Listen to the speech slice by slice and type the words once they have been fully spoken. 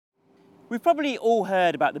We've probably all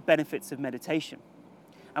heard about the benefits of meditation,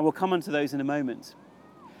 and we'll come onto those in a moment.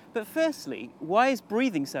 But firstly, why is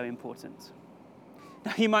breathing so important?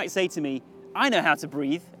 Now you might say to me, I know how to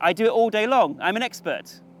breathe. I do it all day long. I'm an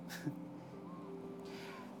expert.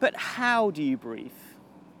 But how do you breathe?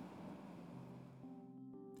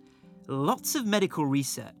 Lots of medical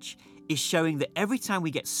research is showing that every time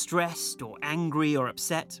we get stressed or angry or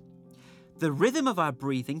upset, the rhythm of our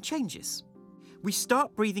breathing changes. We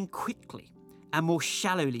start breathing quickly and more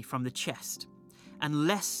shallowly from the chest and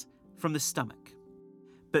less from the stomach.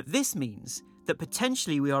 But this means that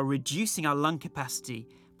potentially we are reducing our lung capacity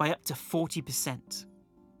by up to 40%.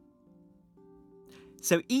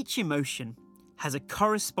 So each emotion has a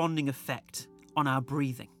corresponding effect on our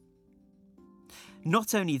breathing.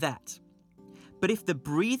 Not only that, but if the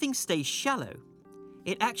breathing stays shallow,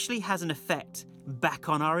 it actually has an effect back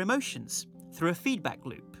on our emotions through a feedback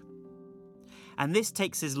loop. And this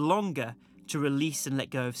takes us longer to release and let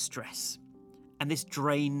go of stress. And this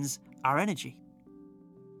drains our energy.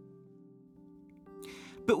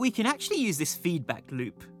 But we can actually use this feedback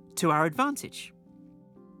loop to our advantage.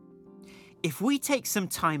 If we take some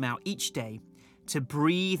time out each day to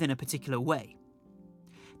breathe in a particular way,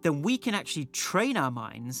 then we can actually train our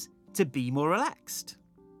minds to be more relaxed.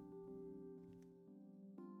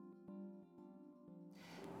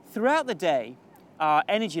 Throughout the day, our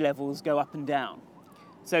energy levels go up and down.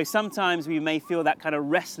 So sometimes we may feel that kind of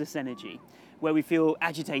restless energy where we feel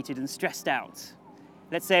agitated and stressed out.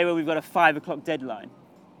 Let's say when we've got a 5 o'clock deadline.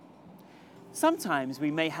 Sometimes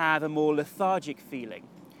we may have a more lethargic feeling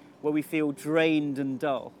where we feel drained and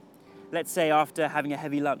dull. Let's say after having a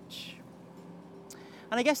heavy lunch.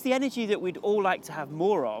 And I guess the energy that we'd all like to have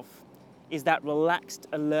more of is that relaxed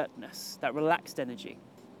alertness, that relaxed energy,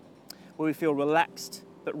 where we feel relaxed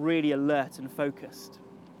but really alert and focused.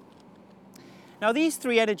 Now these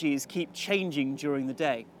three energies keep changing during the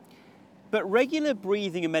day, but regular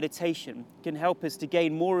breathing and meditation can help us to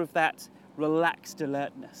gain more of that relaxed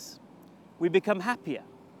alertness. We become happier,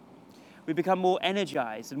 we become more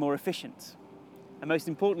energized and more efficient, and most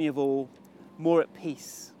importantly of all, more at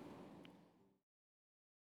peace.